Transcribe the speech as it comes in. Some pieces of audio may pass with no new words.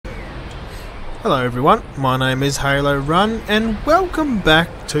Hello everyone, my name is Halo Run and welcome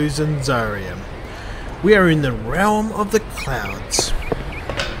back to ZanZarah. We are in the realm of the clouds.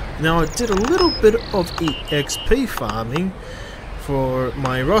 Now I did a little bit of EXP farming for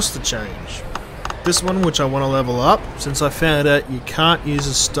my roster change. This one, which I want to level up, since I found out you can't use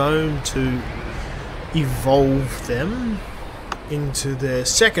a stone to evolve them into their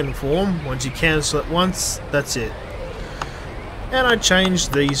second form. Once you cancel it once, that's it. And I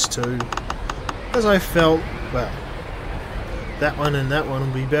changed these two, as I felt, well, that one and that one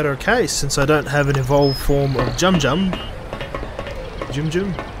will be better case, since I don't have an evolved form of Jum.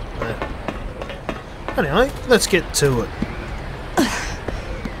 Anyway, let's get to it.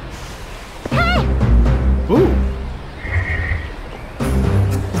 Ooh.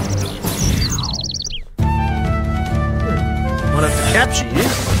 Might have to capture you.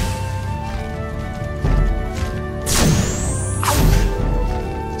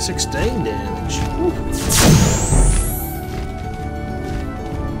 Damage. Ooh.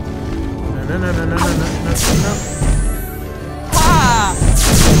 No. Ah!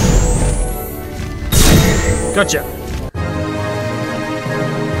 Gotcha.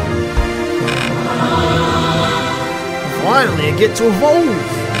 Finally, I get to evolve.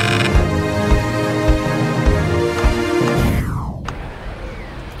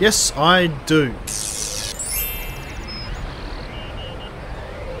 Yes, I do.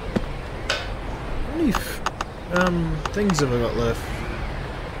 Things have I got left?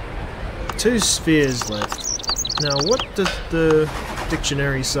 2 spheres left. Now, what does the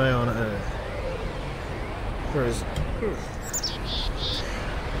dictionary say on her? Where is it?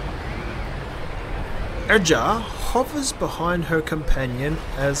 Erja hovers behind her companion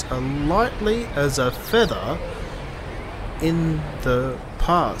as lightly as a feather in the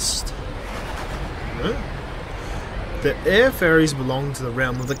past. Huh? The air fairies belong to the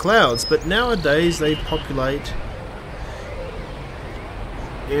realm of the clouds, but nowadays they populate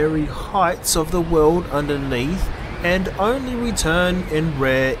airy heights of the world underneath and only return in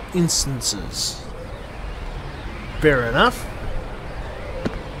rare instances. Fair enough.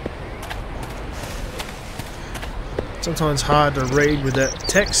 Sometimes hard to read with that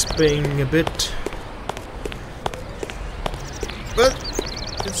text being a bit... but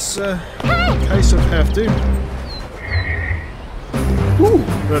it's a case of have to. Ooh,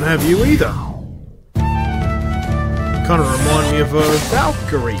 don't have you either. Kind of remind me of a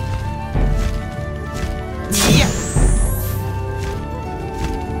Valkyrie. Yeah.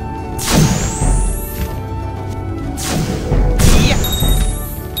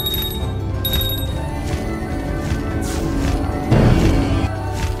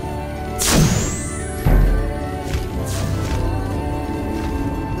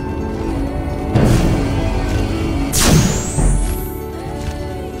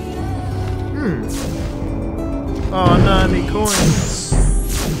 Oh no, me coins.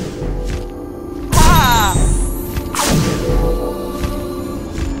 Ah!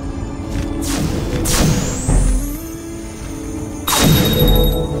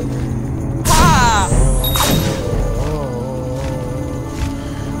 Ah!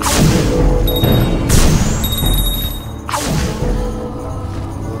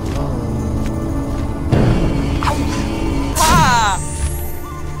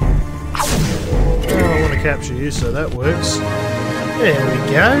 Capture you, so that works. There we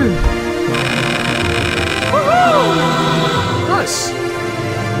go. Woohoo! Nice.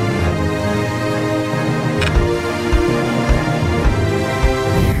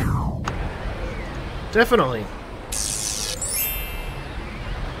 Definitely.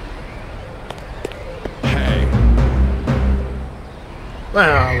 Hey.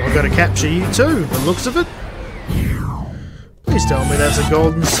 Well, I've got to capture you too, the looks of it. Please tell me that's a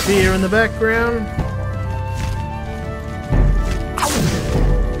golden sphere in the background.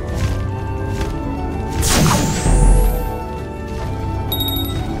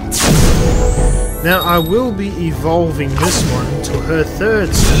 Now I will be evolving this one to her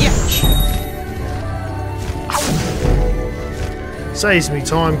 3rd stage. Saves me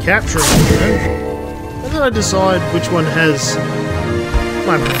time capturing her, and then I decide which one has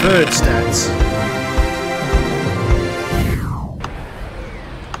my preferred stats.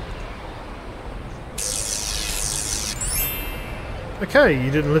 Okay, you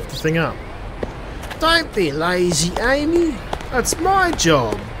didn't lift the thing up. Don't be lazy, Amy. That's my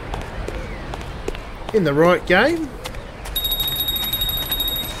job. In the right game.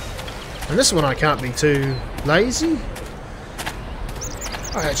 And this one I can't be too lazy.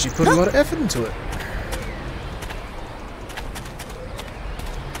 I actually put a lot of effort into it.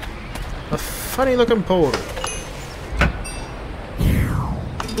 A funny looking portal.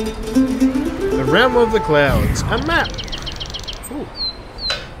 The realm of the clouds. A map. Ooh.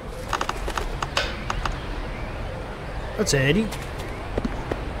 That's handy.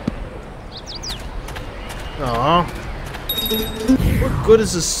 Aww. What good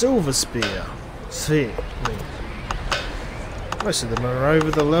is a silver spear? See. Most of them are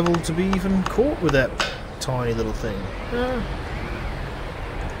over the level to be even caught with that tiny little thing.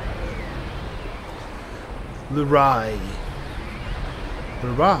 Lurai.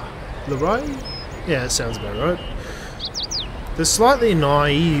 Lurai? Yeah, that sounds about right. The slightly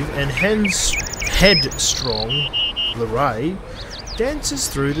naive and headstrong Lurai dances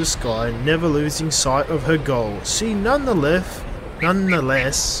through the sky, never losing sight of her goal. She nonetheless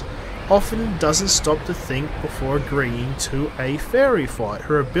often doesn't stop to think before agreeing to a fairy fight.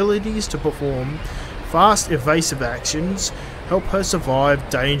 Her abilities to perform fast, evasive actions help her survive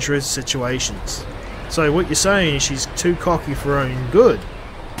dangerous situations. So what you're saying is she's too cocky for her own good.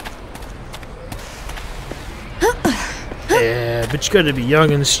 Yeah, but you gotta be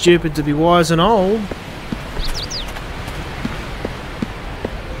young and stupid to be wise and old.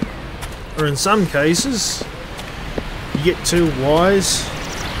 Or in some cases, you get too wise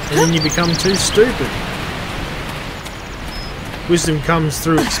and then you become too stupid. Wisdom comes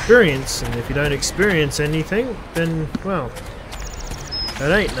through experience, and if you don't experience anything, then, well,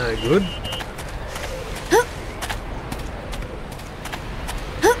 that ain't no good.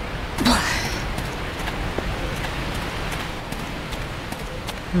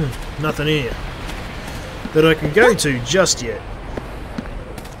 Nothing here that I can go to just yet.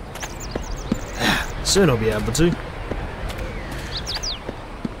 Soon I'll be able to.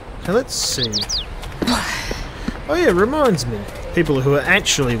 Now let's see. Oh yeah, reminds me. People who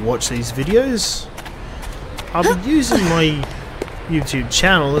actually watch these videos, I'll be using my YouTube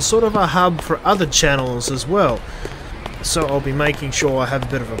channel as sort of a hub for other channels as well. So I'll be making sure I have a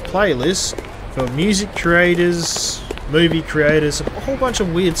bit of a playlist for music creators, movie creators, a whole bunch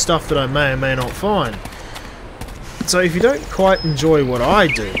of weird stuff that I may or may not find. So if you don't quite enjoy what I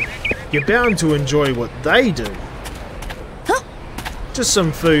do, you're bound to enjoy what they do. Just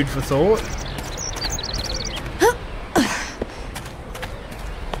some food for thought.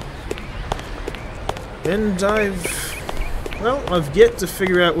 And I've yet to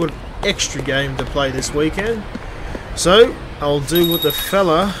figure out what extra game to play this weekend. So I'll do what the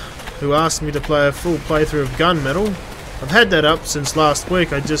fella who asked me to play a full playthrough of Gunmetal. I've had that up since last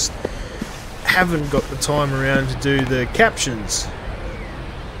week, I just haven't got the time around to do the captions.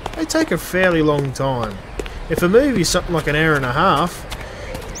 They take a fairly long time. If a movie's something like an hour and a half,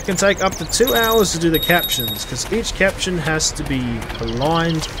 it can take up to 2 hours to do the captions, because each caption has to be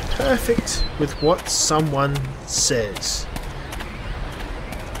aligned perfect with what someone says.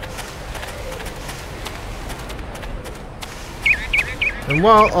 And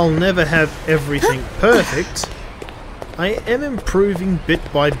while I'll never have everything perfect, I am improving bit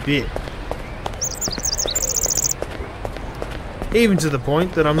by bit. Even to the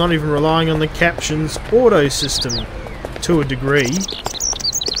point that I'm not even relying on the captions auto system to a degree.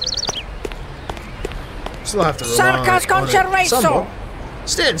 Still have to rely on it somewhat.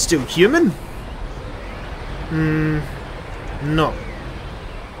 Stand still, human. No.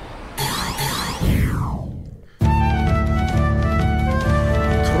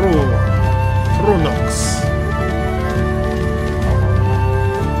 Trunox.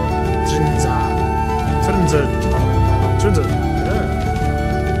 Trinza. Yeah.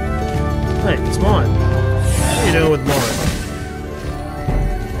 Hey, it's mine. What are you doing with mine?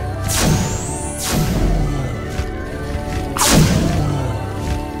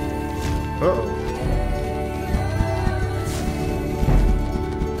 Uh-oh.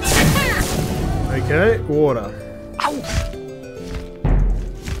 Okay, water.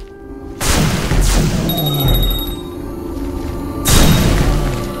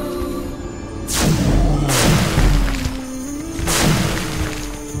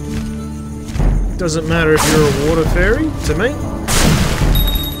 Doesn't matter if you're a water fairy, to me.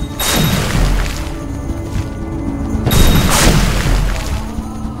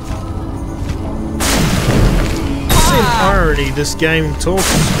 In irony, this game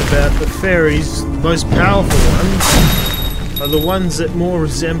talks about the fairies, the most powerful ones, are the ones that more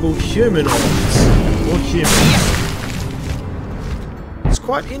resemble humanoids, or humans. It's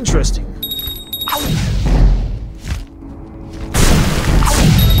quite interesting.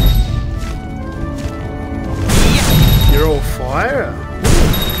 You're all fire?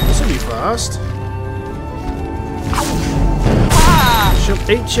 This'll be fast. She'll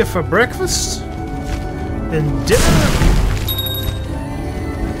eat you for breakfast and dinner.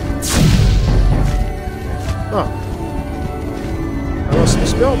 Oh. I lost my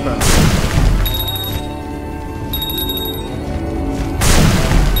spell power.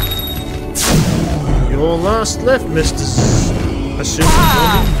 You're last left, Mr.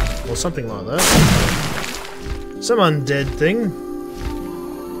 Assuming, or something like that. Some undead thing.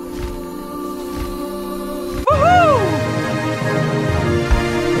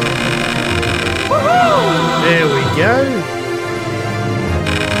 There we go.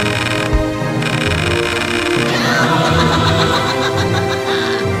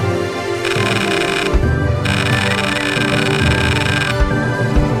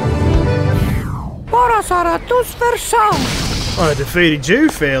 I defeated you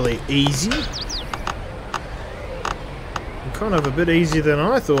fairly easy. Kind of a bit easier than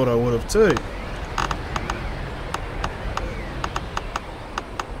I thought I would have too.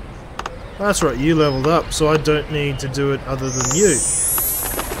 That's right, you leveled up, so I don't need to do it other than you.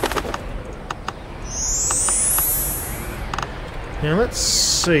 Now let's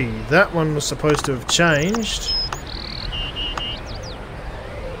see, that one was supposed to have changed.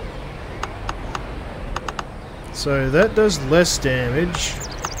 So that does less damage.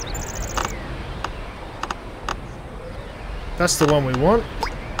 That's the one we want.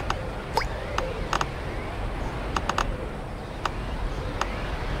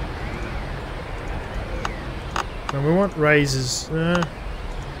 And we want razors.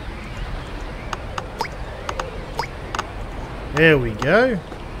 There we go.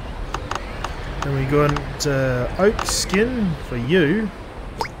 And we got oak skin for you.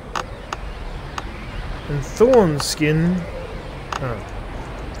 And thorn skin. Oh.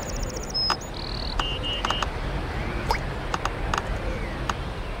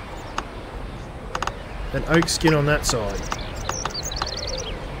 And oak skin on that side.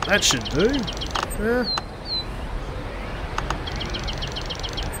 That should do.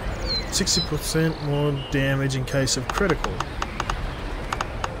 60% more damage in case of critical.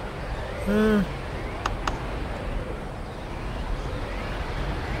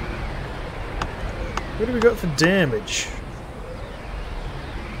 What do we got for damage?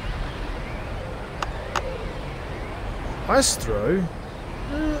 Ice throw?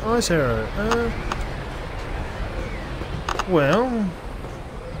 Ice arrow. Well...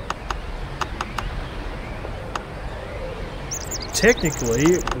 technically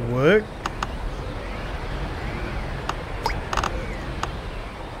it would work.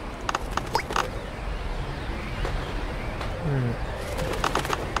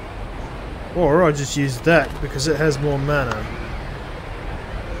 Or I just use that because it has more mana.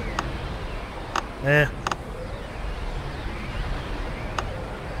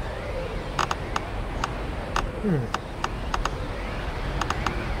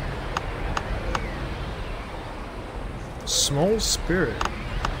 Small spirit.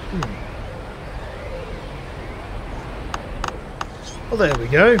 Well, there we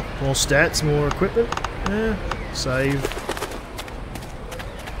go. More stats, more equipment. Save.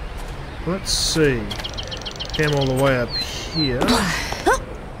 Let's see. Came all the way up here.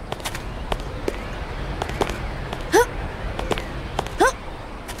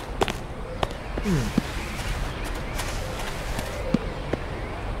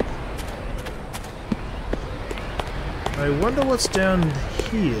 I wonder what's down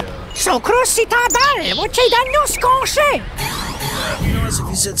here. Nice if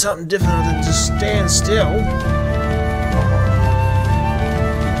you said something different other than just stand still.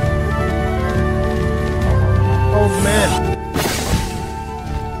 Old man.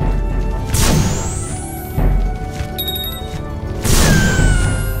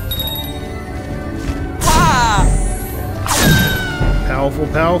 Powerful,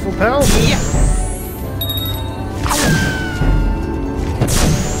 powerful, powerful. Yeah.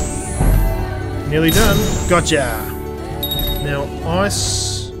 Nearly done. Gotcha. Now,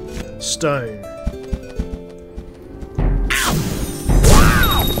 ice, stone.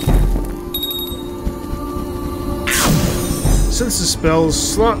 Since the spell's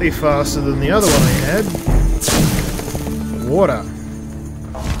slightly faster than the other one I had, water.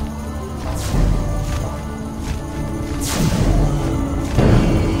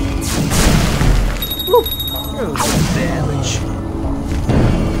 Look at all that damage.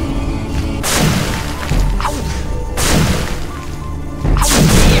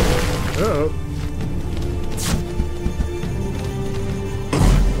 Uh-oh.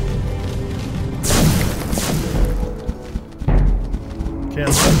 Come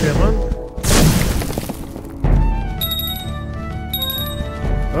on, come on.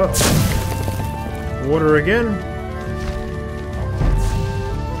 Oh. Water again.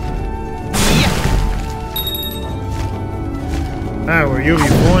 Ah, well, you'll be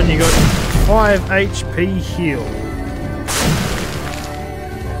fine. You got 5 HP heal.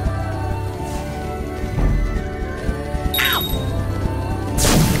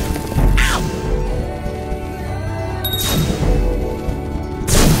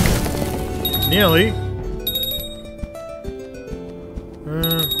 Nearly.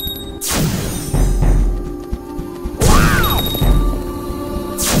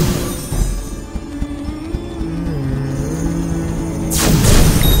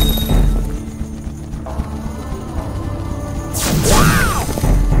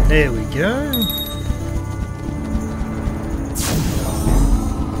 There we go.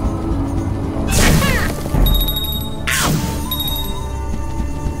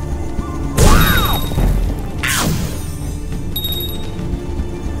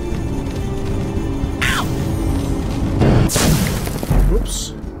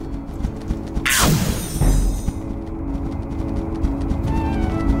 Whoops.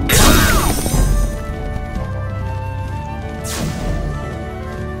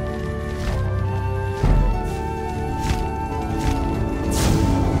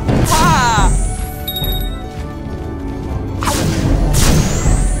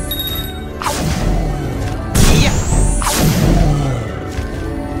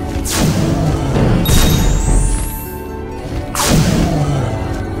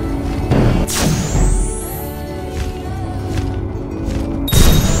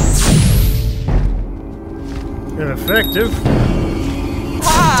 Ineffective.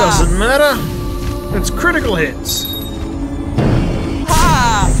 Doesn't matter. It's critical hits.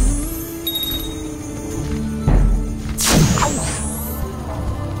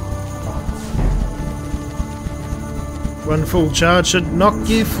 One full charge should knock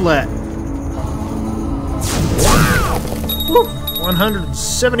you flat. Woo!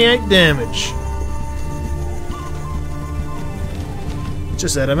 178 damage.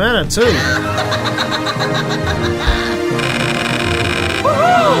 Just out of mana too.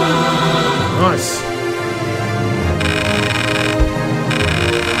 Nice.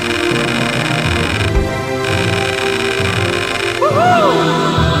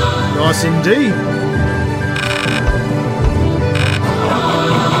 Nice indeed.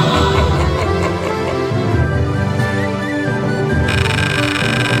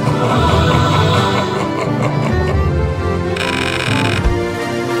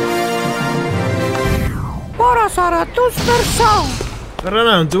 I don't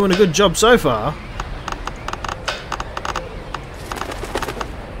know, I'm doing a good job so far.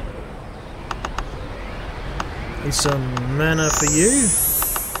 Need some mana for you.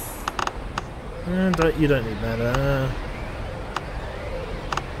 You don't need mana.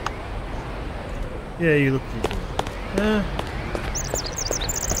 Yeah, you look pretty good.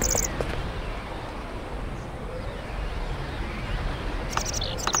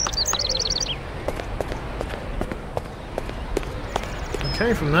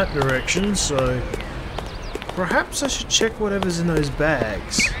 Came from that direction, so perhaps I should check whatever's in those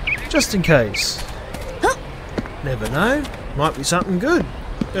bags, just in case. Never know, might be something good.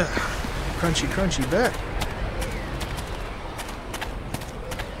 Ugh, crunchy, crunchy back.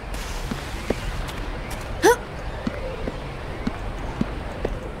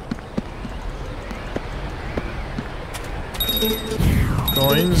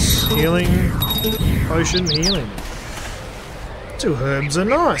 Coins, healing, potion, healing. 2 herbs are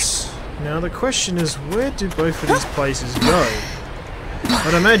nice. Now the question is, where do both of these places go?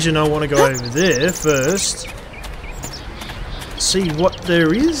 I'd imagine I want to go over there first. See what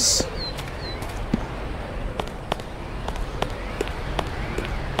there is.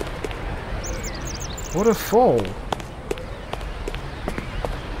 What a fall.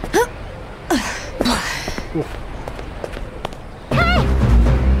 Oof.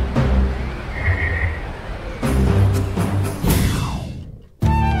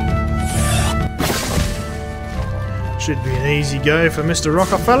 Should be an easy go for Mr.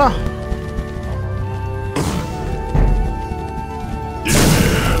 Rockefeller.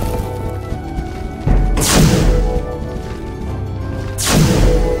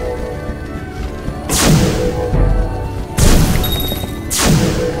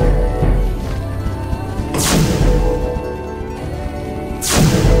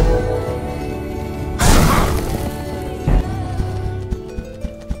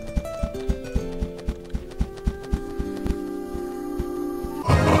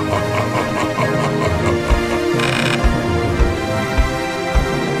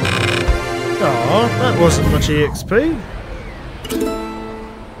 Oh, that wasn't much EXP.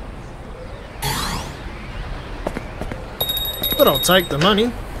 But I'll take the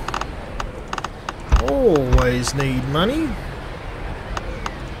money. Always need money.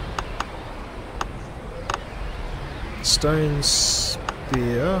 Stone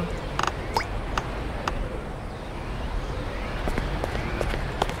spear.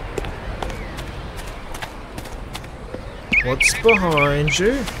 What's behind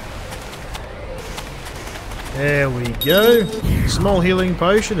you? There we go. Small healing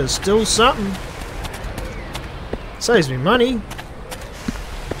potion is still something. Saves me money.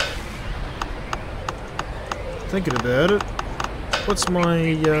 Thinking about it. What's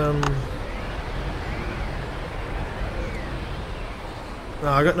my Oh,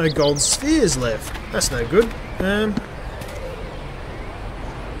 I got no gold spheres left. That's no good. I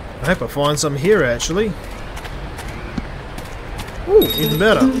hope I find some here actually. Ooh, even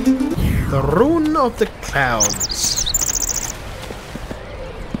better. The Rune of the Clouds.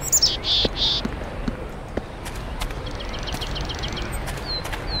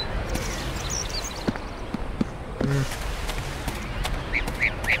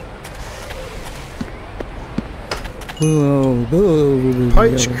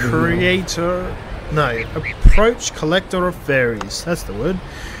 Approach creator. No, approach collector of fairies. That's the word.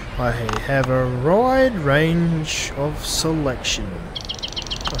 I have a wide range of selection.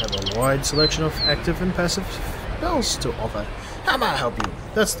 I have a wide selection of active and passive spells to offer. How may I help you?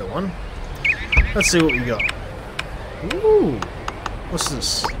 That's the one. Let's see what we got. Ooh, what's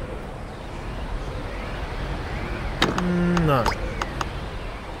this? No.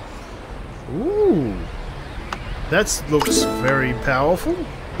 Ooh, that looks very powerful.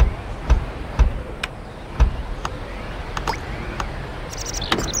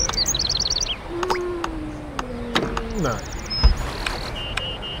 No.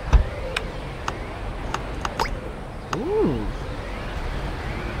 Ooh.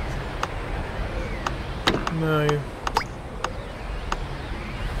 No.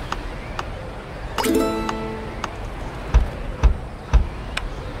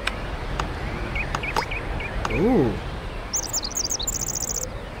 Ooh.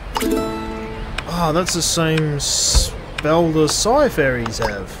 Oh, that's the same spell the Psy Fairies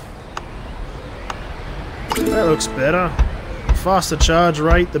have. That looks better. Faster charge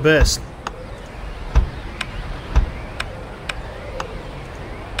rate, the best.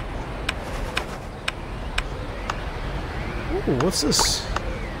 Ooh, what's this?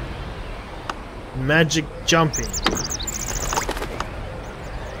 Magic jumping.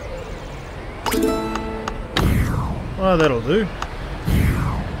 Oh, that'll do.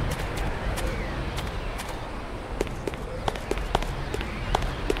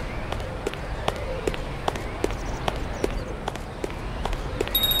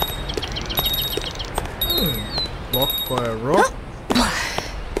 Blocked by a rock.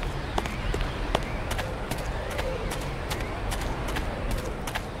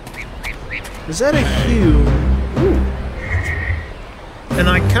 Is that a hue? Ooh. And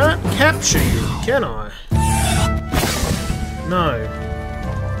I can't capture you, can I? No.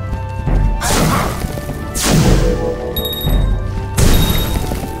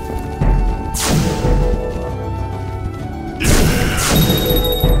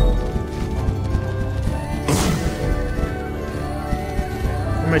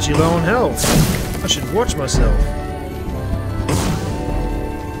 I'm actually low on health. I should watch myself.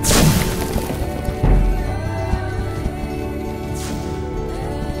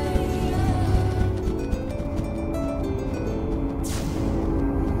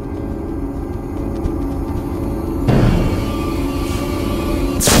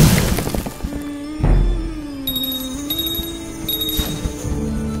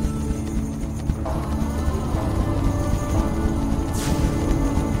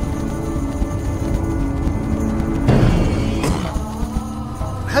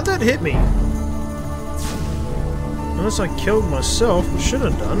 How'd that hit me? Unless I killed myself, which should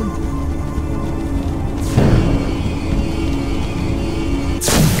have done.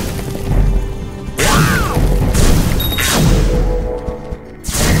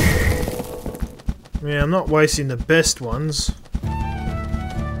 Yeah, I'm not wasting the best ones.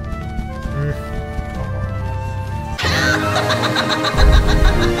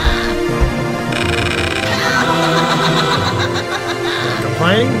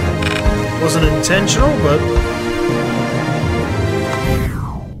 Complaining? Wasn't intentional, but...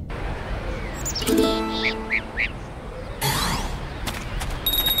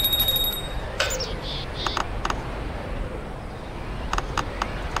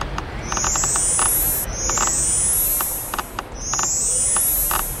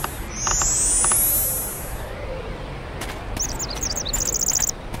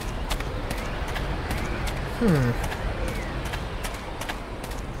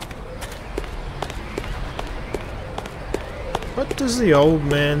 What does the old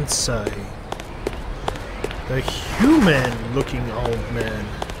man say? The human-looking old man.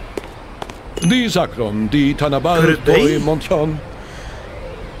 These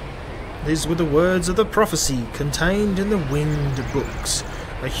were the words of the prophecy contained in the Winged Books.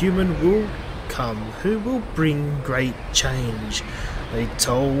 A human will come who will bring great change. They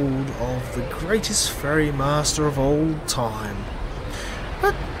told of the greatest fairy master of all time.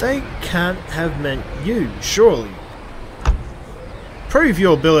 But they can't have meant you, surely. Prove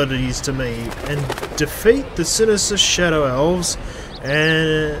your abilities to me and defeat the sinister Shadow Elves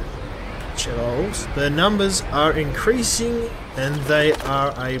and Shadow Elves. Their numbers are increasing and they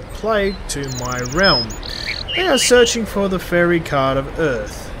are a plague to my realm. They are searching for the fairy card of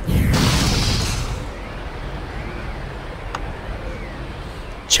Earth.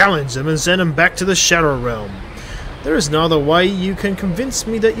 Challenge them and send them back to the Shadow Realm. There is no other way you can convince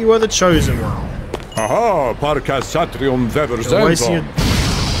me that you are the chosen one. Aha, parkas satrium vever ZanZarah.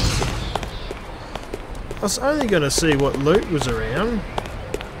 I was only going to see what loot was around.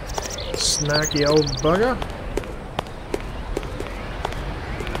 Snarky old bugger.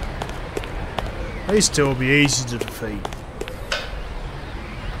 These two will be easy to defeat.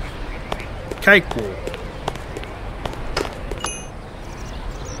 Cakewalk.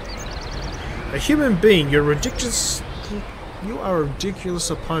 A human being, you are a ridiculous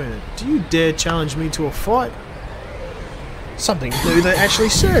opponent. Do you dare challenge me to a fight? Something new they actually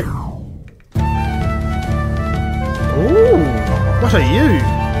said. Ooh, what are you?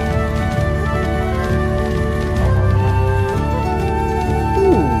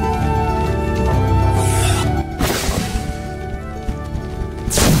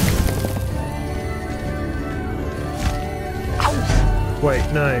 Wait,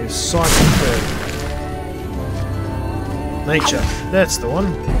 no, psychic. Nature, that's the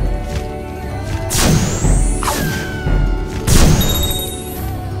one.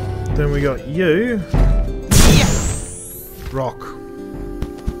 Then we got you. Rock.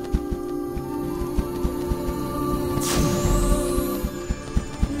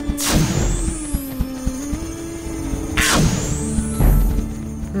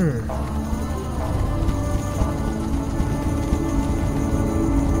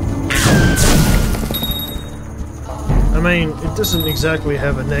 I mean, it doesn't exactly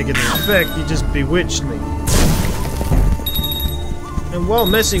have a negative effect, you just bewitched me. And while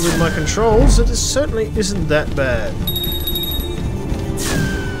messing with my controls, it certainly isn't that bad.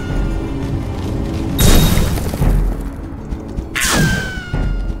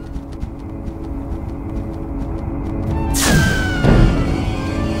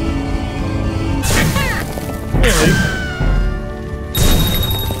 Really?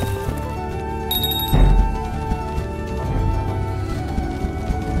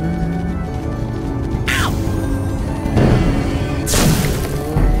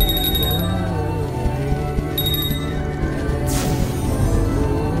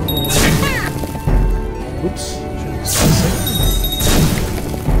 Whoops.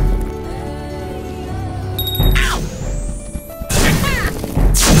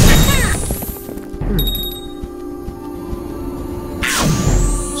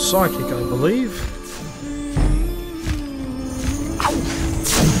 Psychic, I believe.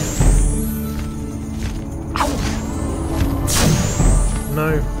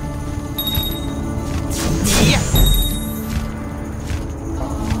 No.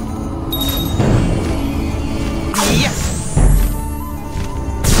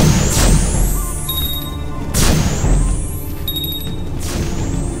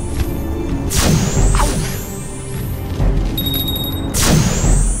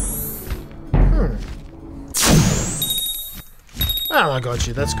 Oh, I got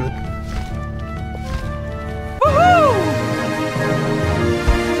you. That's good.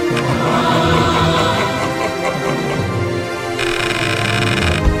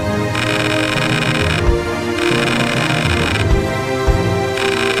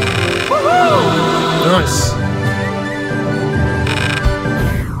 Nice.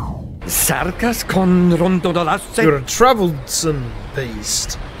 Sarkas con rondo dolasse. You're a troublesome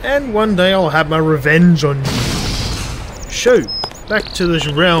beast, and one day I'll have my revenge on you. Shoot, back to this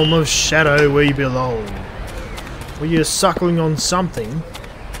realm of shadow where you belong. Where you're suckling on something.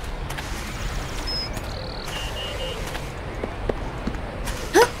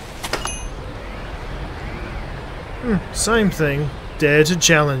 Same thing. Dare to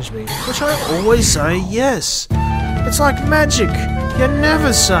challenge me, which I always say yes. It's like magic. You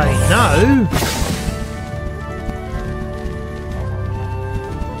never say no.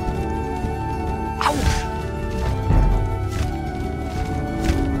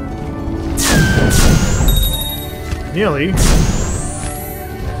 Nearly.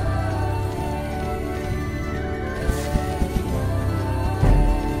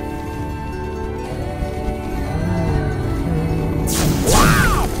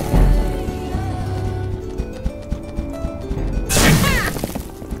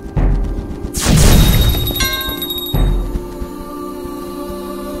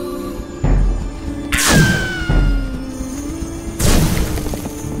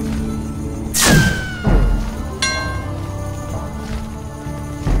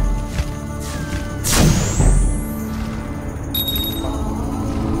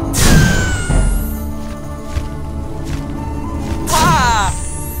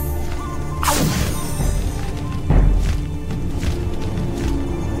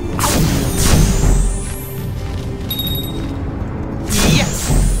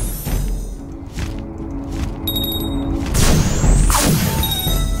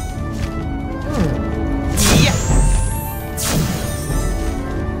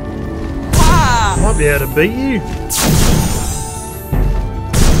 be able to beat you.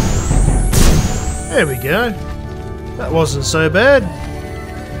 There we go. That wasn't so bad.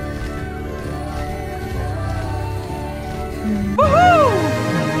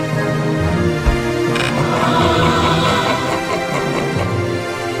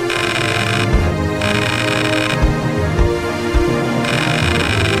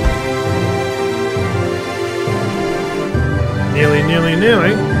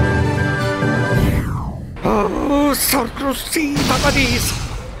 Nearly. Oh, Sarkozy, Papadis.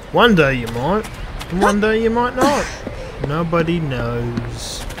 One day you might, and one day you might not. Nobody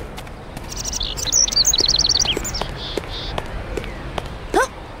knows. I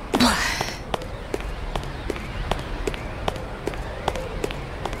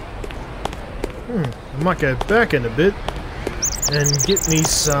might go back in a bit and get me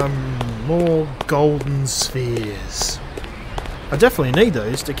some more golden spheres. I definitely need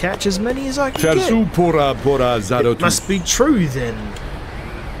those to catch as many as I can get. It must be true then.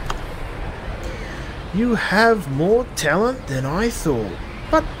 You have more talent than I thought.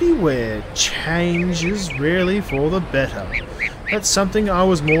 But beware, change is rarely for the better. That's something I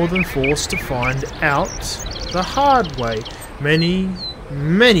was more than forced to find out the hard way many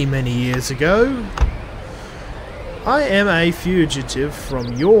years ago. I am a fugitive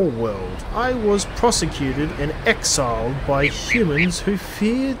from your world. I was prosecuted and exiled by humans who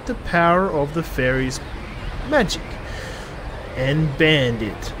feared the power of the fairies' magic and banned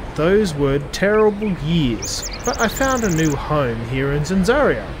it. Those were terrible years, but I found a new home here in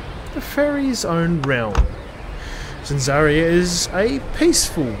ZanZarah, the fairies' own realm. ZanZarah is a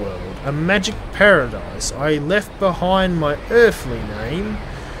peaceful world, a magic paradise. I left behind my earthly name,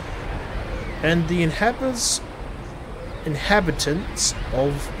 and the inhabitants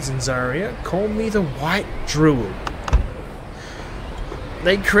of ZanZarah call me the White Druid.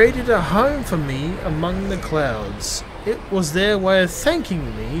 They created a home for me among the clouds. It was their way of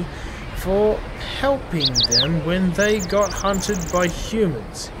thanking me for helping them when they got hunted by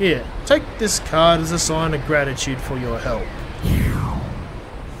humans. Here, take this card as a sign of gratitude for your help.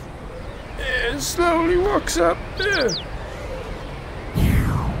 It slowly walks up there.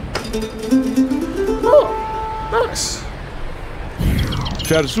 Oh, nice.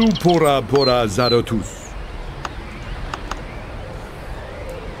 Chersu pora Zaratus.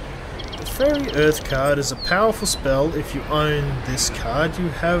 The Fairy Earth card is a powerful spell. If you own this card, you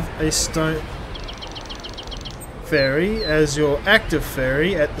have a stone fairy as your active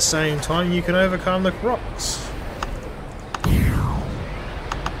fairy. At the same time, you can overcome the rocks.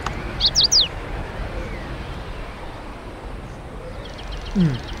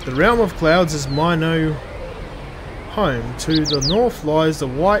 The Realm of Clouds is my new home. To the north lies the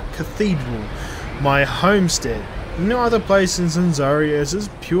White Cathedral, my homestead. No other place in ZanZarah is as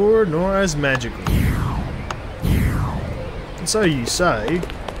pure nor as magical. And so you say.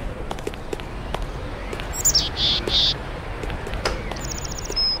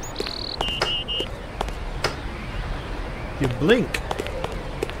 You blink.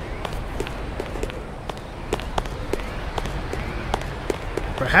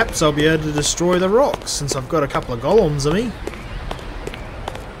 Perhaps I'll be able to destroy the rocks, since I've got a couple of golems of me.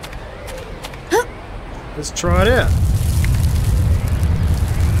 Let's try it out.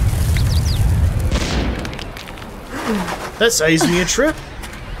 That saves me a trip.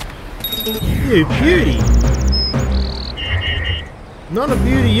 You beauty. Not a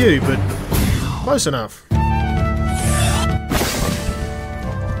beauty you, but close enough.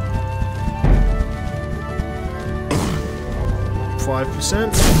 %.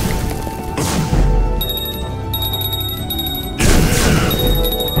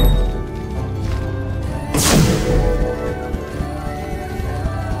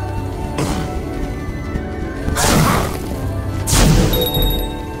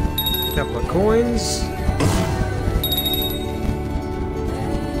 Couple of coins.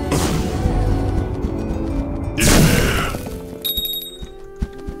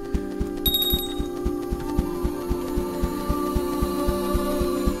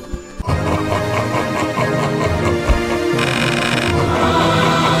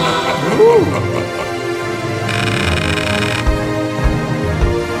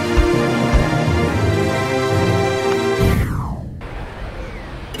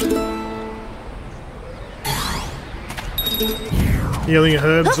 Healing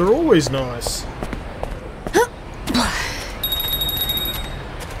herbs are always nice.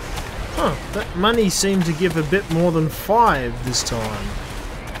 Huh, that money seemed to give a bit more than 5 this time.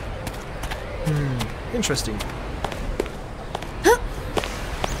 Interesting.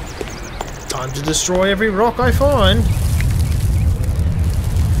 Time to destroy every rock I find.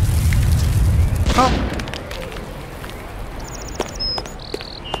 top.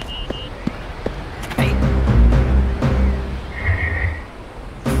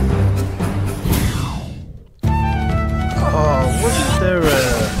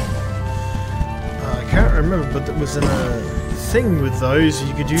 but there was a thing with those.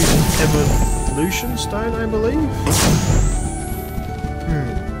 You could use an evolution stone, I believe.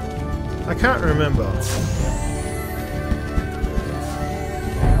 I can't remember.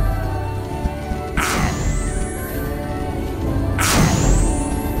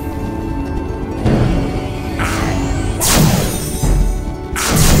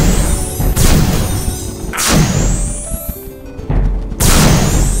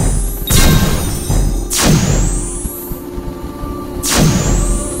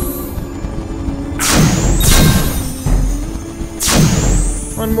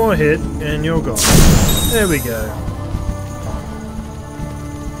 One more hit and you're gone. There we go.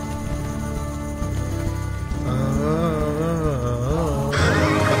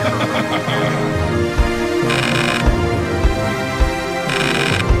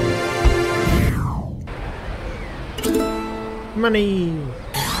 Money.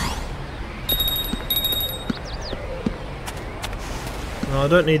 No, I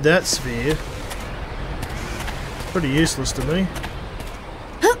don't need that sphere. Pretty useless to me.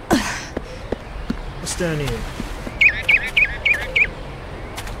 What's down here?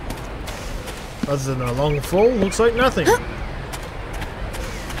 Other than a long fall, looks like nothing.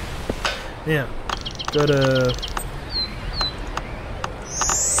 Now, gotta...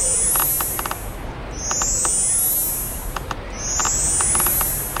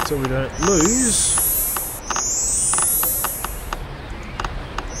 so we don't lose.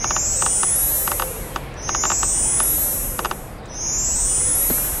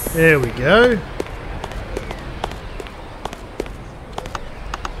 There we go.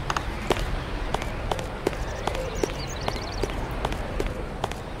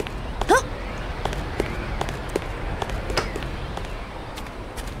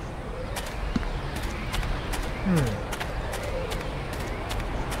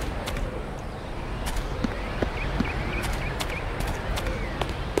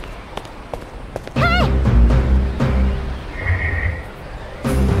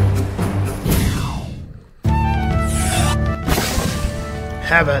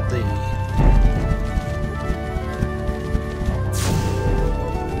 Have at thee.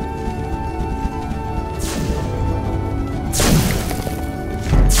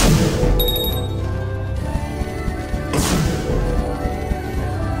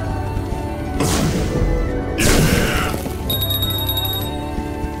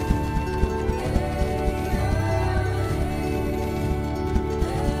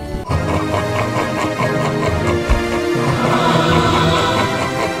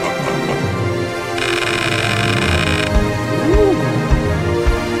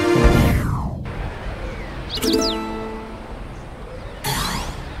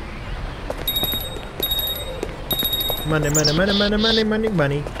 Money, money, money, money, money, money,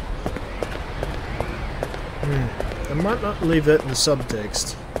 money. I might not leave that in the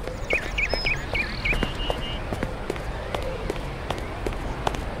subtext.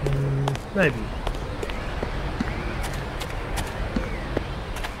 Maybe.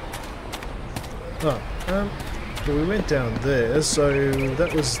 Oh, but we went down there, so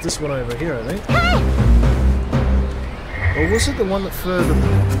that was this one over here, I think. Or was it the one that further...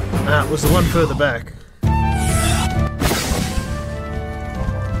 Ah, it was the one further back.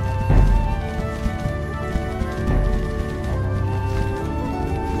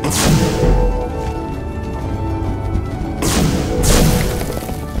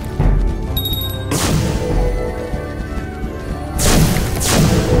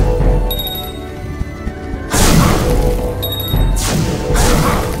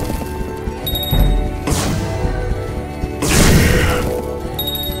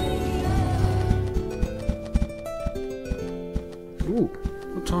 Ooh,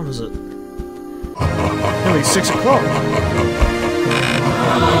 what time is it? Nearly 6 o'clock.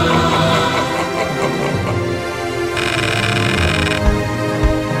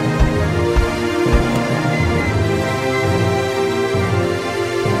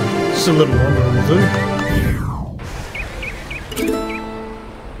 Just a little longer will do.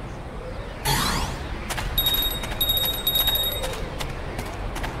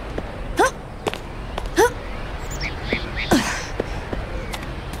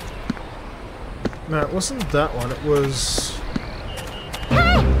 No, it wasn't that one, it was...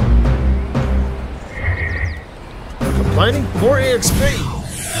 Complaining? More EXP!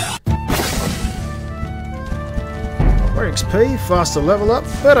 More XP, faster level up,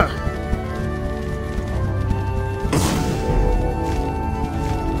 better!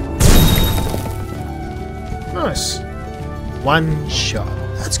 Nice. One shot.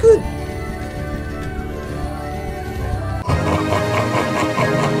 That's good.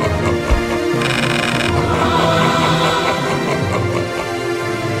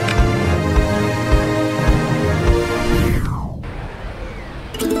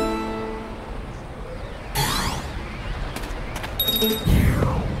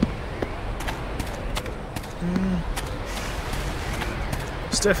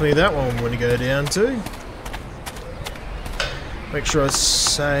 It's definitely that one I'm going to go down to. Make sure I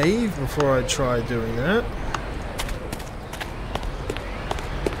save before I try doing that.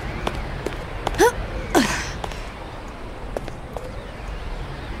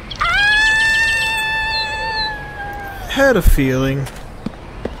 Had a feeling.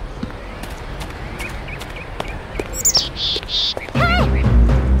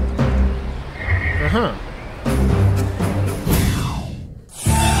 Uh-huh.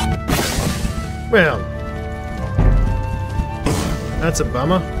 Well, that's a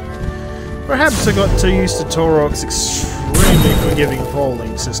bummer. Perhaps I got too used to Torok's extremely forgiving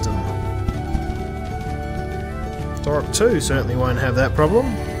falling system. Torok 2 certainly won't have that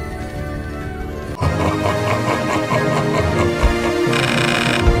problem.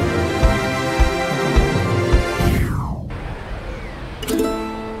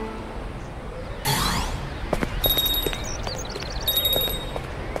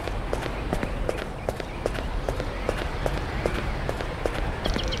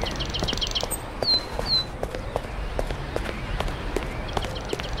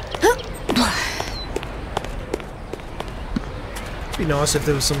 Be nice if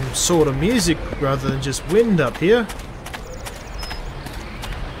there was some sort of music rather than just wind up here.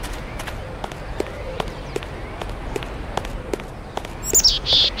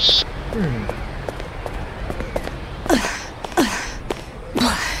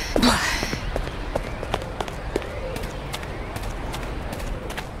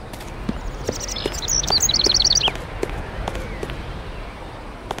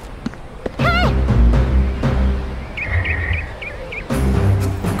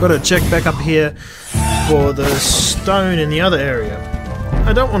 Got to check back up here for the stone in the other area.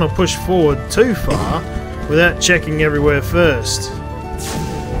 I don't want to push forward too far without checking everywhere first.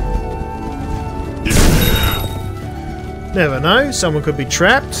 Never know, someone could be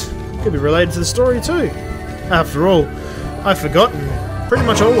trapped. Could be related to the story too. After all, I've forgotten pretty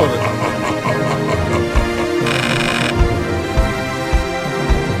much all of it.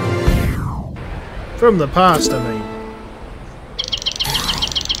 From the past, I mean.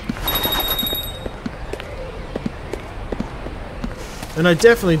 And I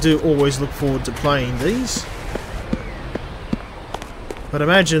definitely do always look forward to playing these. But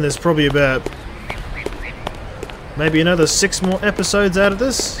imagine there's probably about maybe another 6 more episodes out of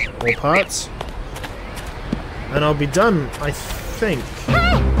this, or parts. And I'll be done, I think.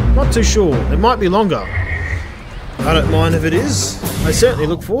 Not too sure, it might be longer. I don't mind if it is. I certainly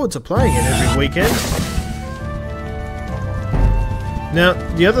look forward to playing it every weekend. Now,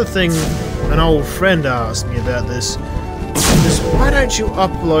 the other thing an old friend asked me about this is, why don't you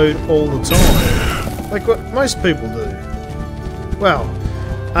upload all the time, like what most people do? Well,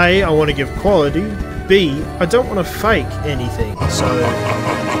 A, I want to give quality, B, I don't want to fake anything, so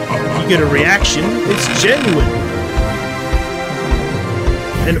you get a reaction, it's genuine.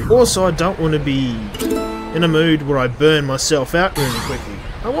 And also I don't want to be in a mood where I burn myself out really quickly.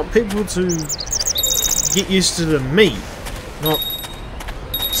 I want people to get used to me, not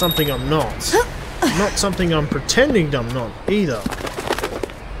something I'm not. Not something I'm pretending I'm not, either.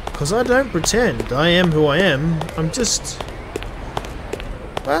 Because I don't pretend. I am who I am. I'm just...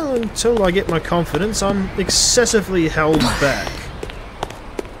 well, until I get my confidence, I'm excessively held back.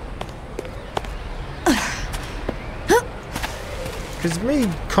 Because me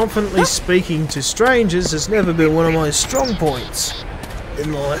confidently speaking to strangers has never been one of my strong points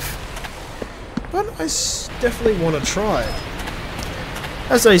in life. But I definitely want to try it.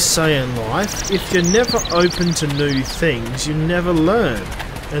 As they say in life, if you're never open to new things, you never learn.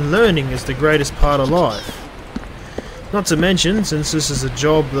 And learning is the greatest part of life. Not to mention, since this is a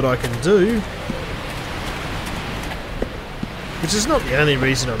job that I can do, which is not the only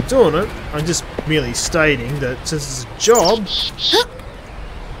reason I'm doing it, I'm just merely stating that since it's a job...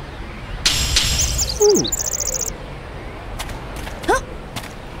 Ooh.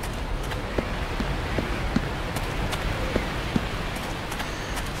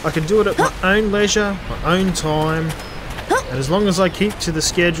 I can do it at my own leisure, my own time, and as long as I keep to the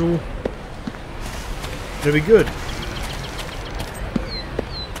schedule, it'll be good.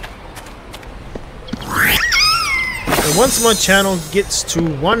 And once my channel gets to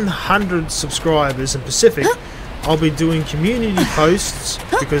 100 subscribers in Pacific, I'll be doing community posts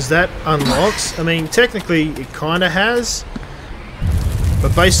because that unlocks. I mean, technically it kind of has,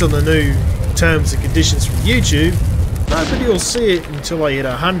 but based on the new terms and conditions from YouTube, nobody will see it until I hit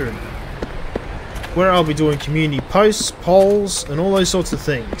 100. Where I'll be doing community posts, polls, and all those sorts of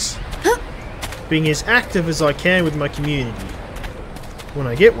things. Being as active as I can with my community when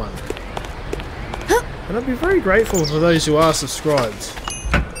I get one. And I'd be very grateful for those who are subscribed.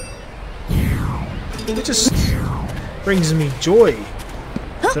 It just brings me joy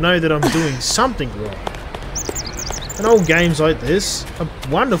to know that I'm doing something right. And old games like this are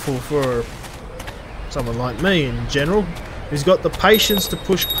wonderful for someone like me in general, who's got the patience to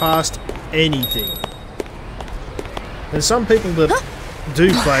push past anything. And some people that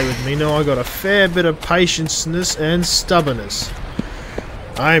do play with me know I got a fair bit of patience and stubbornness.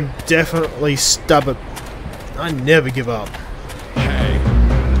 I'm definitely stubborn. I never give up.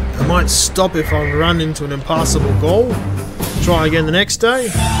 I might stop if I run into an impassable goal. Try again the next day.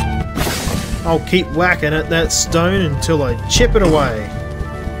 I'll keep whacking at that stone until I chip it away,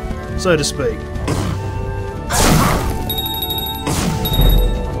 so to speak.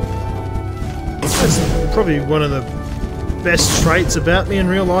 That's probably one of the best traits about me in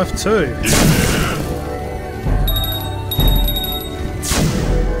real life too.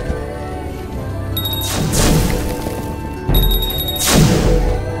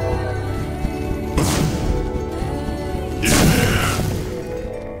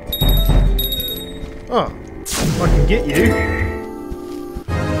 Oh, I can get you.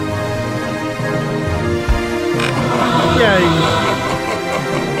 Yay!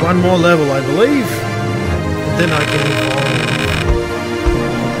 One more level, I believe. And then I can evolve.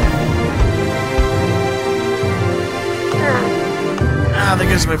 Ah, there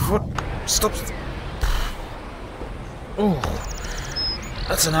goes my foot. Stop. Oh,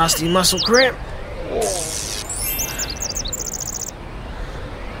 that's a nasty muscle cramp.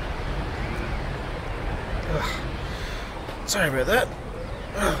 Sorry about that.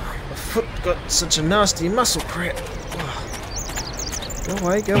 My foot got such a nasty muscle cramp. Go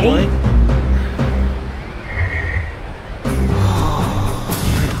away, go away.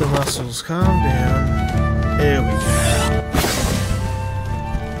 Let the muscles calm down. There we go.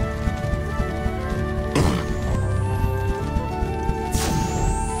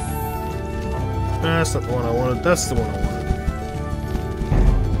 That's not the one I wanted. That's the one I wanted.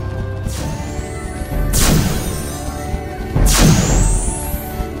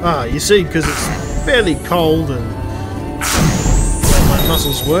 Ah, you see, because it's fairly cold and my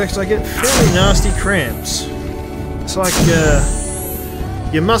muscles work, so I get fairly nasty cramps. It's like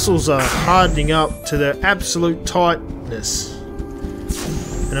your muscles are hardening up to their absolute tightness.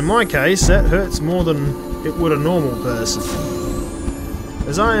 And in my case, that hurts more than it would a normal person.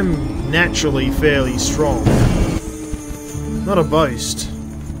 As I am naturally fairly strong. Not a boast.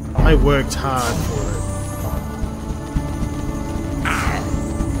 I worked hard for it.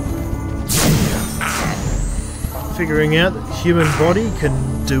 Figuring out that the human body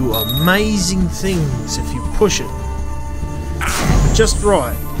can do amazing things if you push it just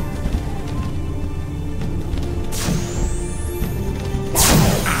right.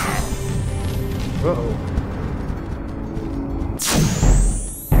 Uh-oh.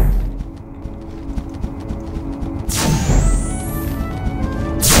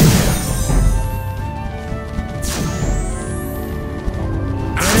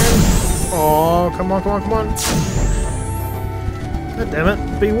 Oh, come on, come on, come on. God damn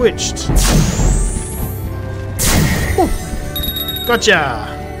it, bewitched. Ooh. Gotcha!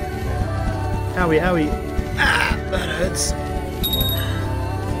 Owie, owie. Ah, that hurts.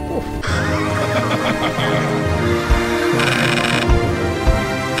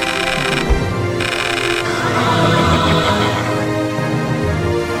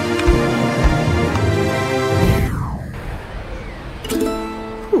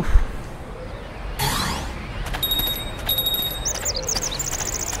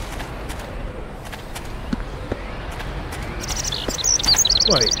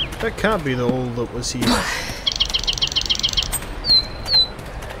 Wait, that can't be all that was here.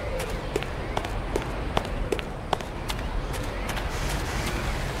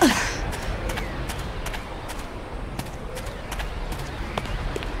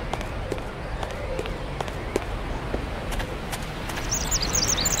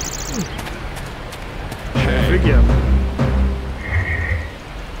 Figure.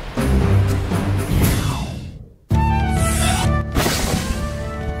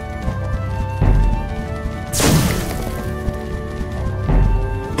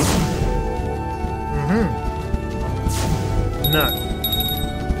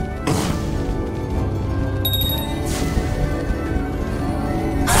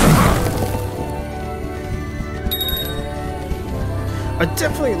 I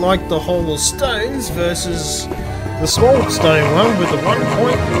definitely like the Hole of Stones versus the small stone one with the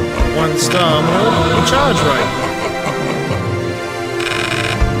 1.1 star more charge rate.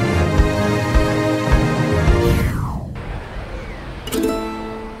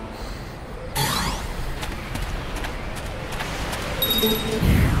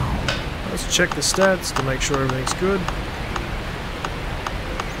 Let's check the stats to make sure everything's good.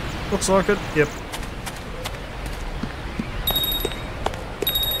 Looks like it, yep.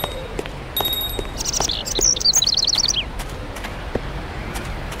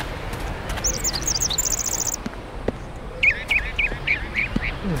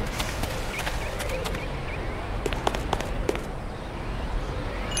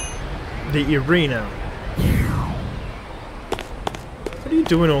 The arena. What are you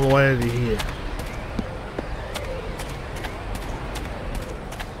doing all the way over here?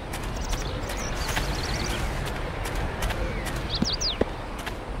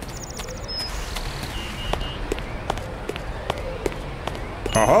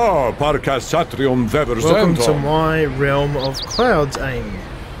 Aha, Parcas Satrium Vever Welcome to Zenton. my realm of clouds, Amy.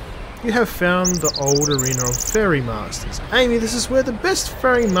 You have found the old arena of fairy masters. Amy, this is where the best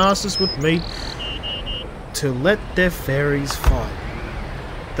fairy masters would meet to let their fairies fight.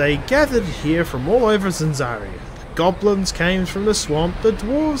 They gathered here from all over ZanZarah. The goblins came from the swamp, the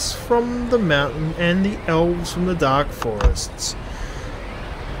dwarves from the mountain, and the elves from the dark forests.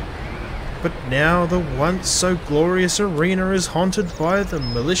 But now the once so glorious arena is haunted by the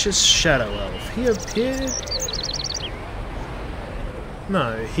malicious shadow elf. He appeared...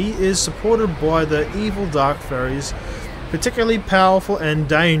 No, he is supported by the evil dark fairies, particularly powerful and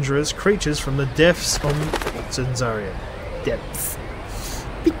dangerous creatures from the depths of ZanZarah. Depths.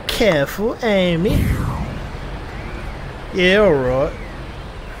 Be careful, Amy. Yeah, alright.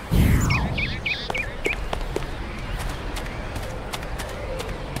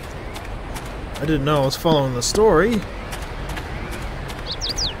 I didn't know I was following the story.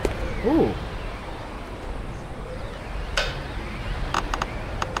 Ooh.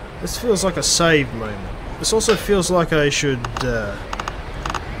 This feels like a save moment. This also feels like I should, yeah,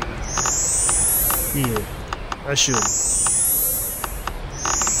 I should.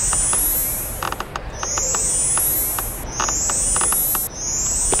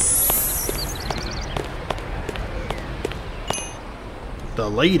 The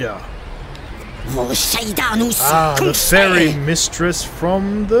leader. Ah, the fairy mistress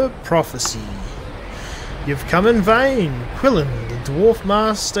from the prophecy. You've come in vain. Quillen, the dwarf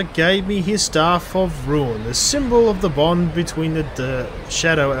master, gave me his staff of ruin, the symbol of the bond between the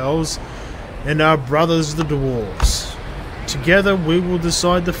shadow elves and our brothers the dwarves. Together we will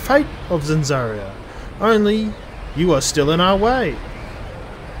decide the fate of ZanZarah. Only you are still in our way.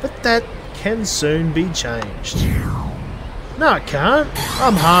 But that can soon be changed. No, it can't.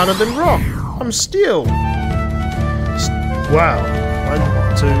 I'm harder than rock. I'm steel. Wow. 1,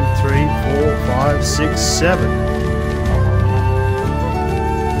 2, 3, 4, 5, 6, 7.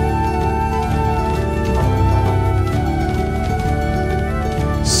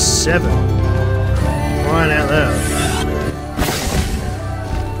 Crying out loud.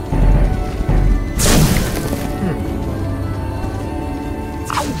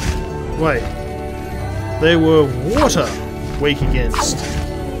 Wait. They were water weak against.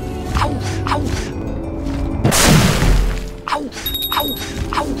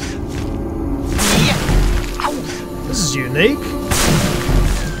 This is unique.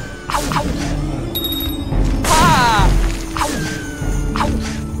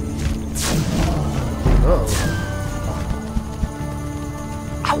 Uh-oh.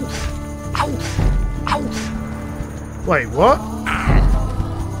 Wait, what?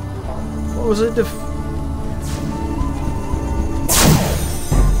 What was it?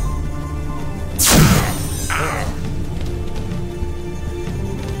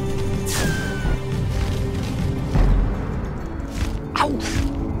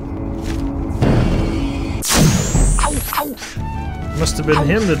 Must have been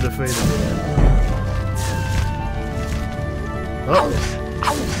him that defeated it. Oh,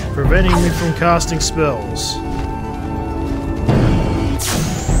 preventing me from casting spells.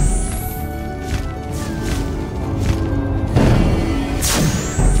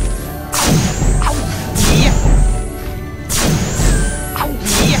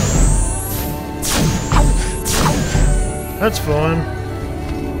 That's fine.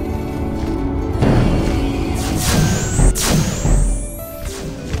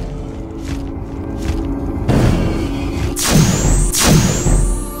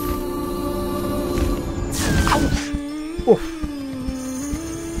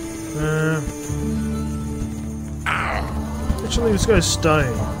 Actually, he's got a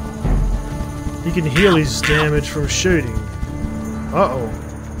stone. He can heal his damage from shooting. Uh-oh.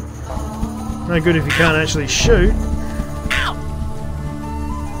 No good if you can't actually shoot.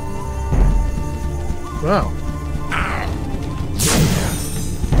 Wow.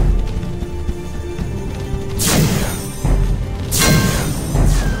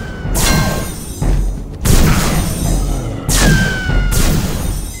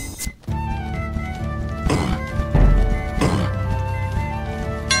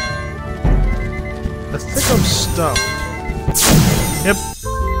 I think I'm stuffed. Yep.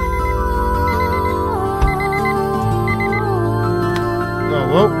 Oh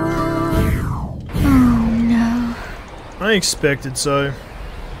well. Oh no. I expected so.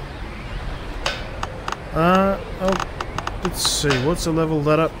 Let's see. What's the level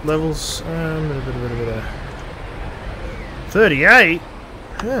that up? Levels. 38.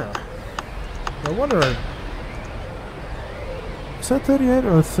 Yeah. I wonder. Is that 38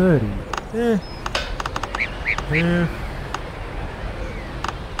 or 30? Yeah. Yeah.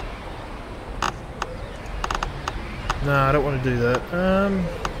 No, I don't want to do that.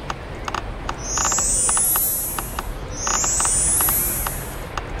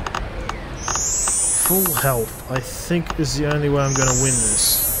 Full health, I think, is the only way I'm going to win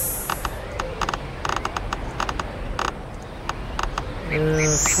this.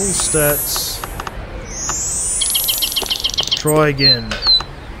 Full stats. Try again.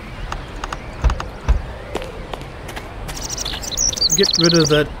 Get rid of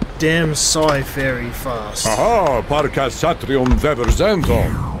that damn Psy Fairy fast. Aha, Parkas Satrium Vever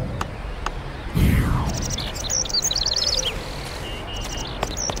ZanZarah.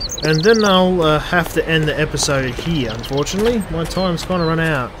 And then I'll have to end the episode here, unfortunately. My time's kind of run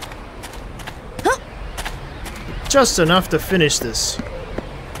out. Just enough to finish this.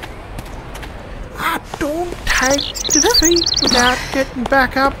 I don't take defeat without getting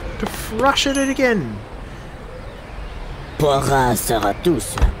back up to rush at it again. Blah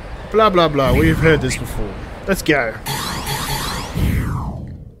Blah blah, we've heard this before. Let's go.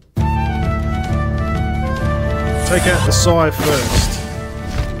 Take out the Psy first.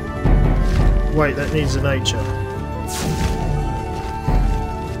 Wait, that needs a nature.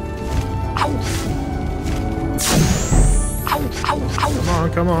 Come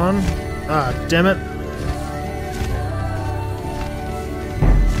on, come on. Ah, damn it.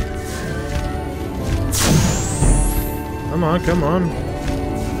 Come on, come on.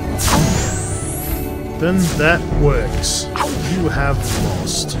 Then that works. You have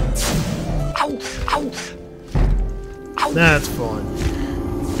lost. That's fine.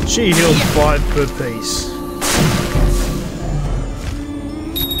 She heals 5 per piece.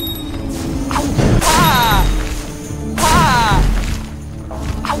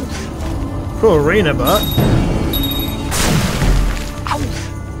 Cool arena, but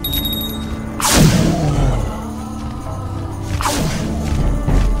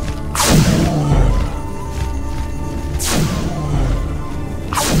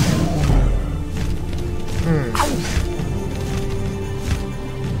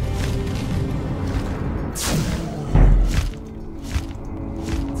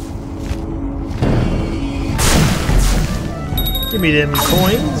give me them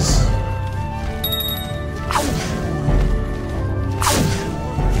coins.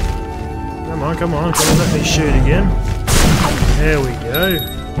 Come on, let me shoot again. There we go.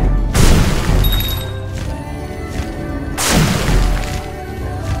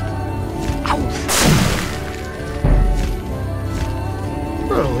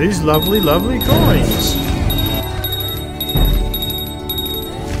 Oh, these lovely, lovely coins.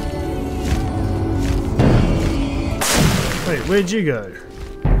 Wait, where'd you go?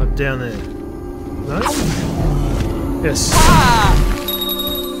 Up down there. No? Yes.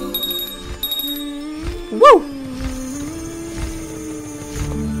 Woo!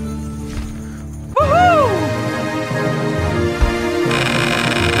 Woohoo!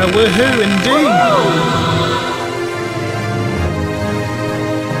 A woohoo indeed!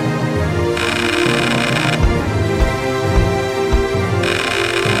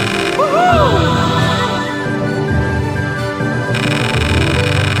 Woohoo!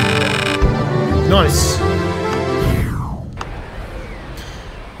 Nice.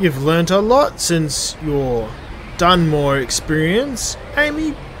 You've learnt a lot since you're done more experience,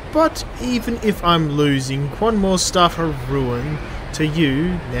 Amy, but even if I'm losing one more stuff of ruin to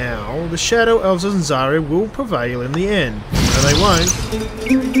you now, the Shadow Elves of ZanZarah will prevail in the end. No, they won't.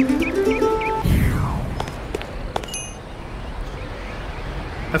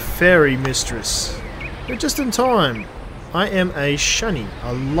 A fairy mistress. You're just in time. I am a shunny,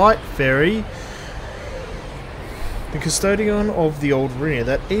 a light fairy. The custodian of the old arena,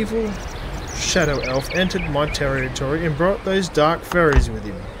 that evil shadow elf, entered my territory and brought those dark fairies with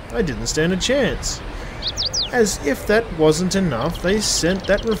him. I didn't stand a chance. As if that wasn't enough, they sent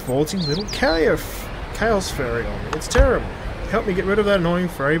that revolting little chaos fairy on me. It's terrible. Help me get rid of that annoying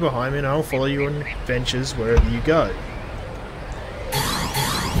fairy behind me and I'll follow you on adventures wherever you go.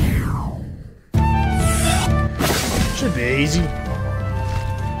 Should be easy.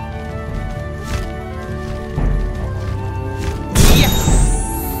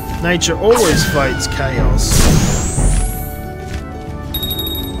 Nature always fights chaos.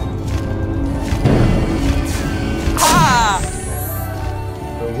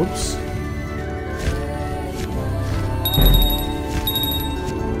 Oh, whoops.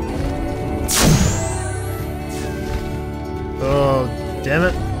 Oh, damn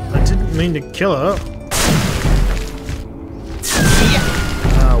it. I didn't mean to kill her.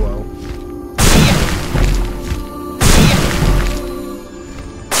 Ah, well.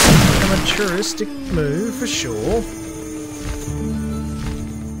 Amateuristic move for sure.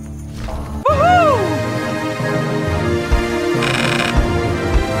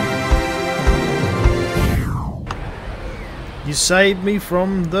 You saved me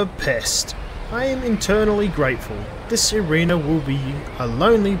from the pest. I am eternally grateful. This arena will be a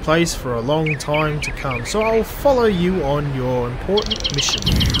lonely place for a long time to come, so I'll follow you on your important mission.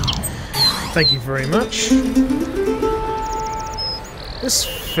 Thank you very much. This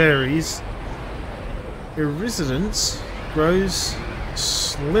fairy's iridescence grows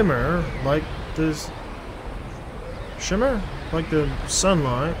slimmer like the shimmer, like the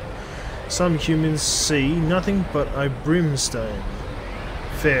sunlight. Some humans see nothing but a brimstone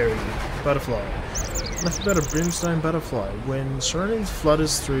fairy butterfly. Nothing but a brimstone butterfly. When serenity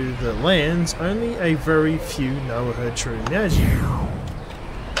flutters through the lands, only a very few know her true magic.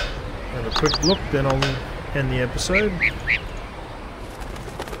 Have a quick look, then I'll end the episode.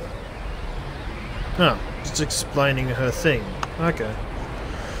 Oh, just explaining her thing. Okay.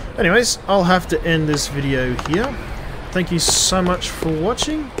 Anyways, I'll have to end this video here. Thank you so much for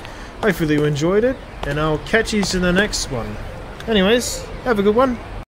watching. Hopefully you enjoyed it, and I'll catch you in the next one. Anyways, have a good one.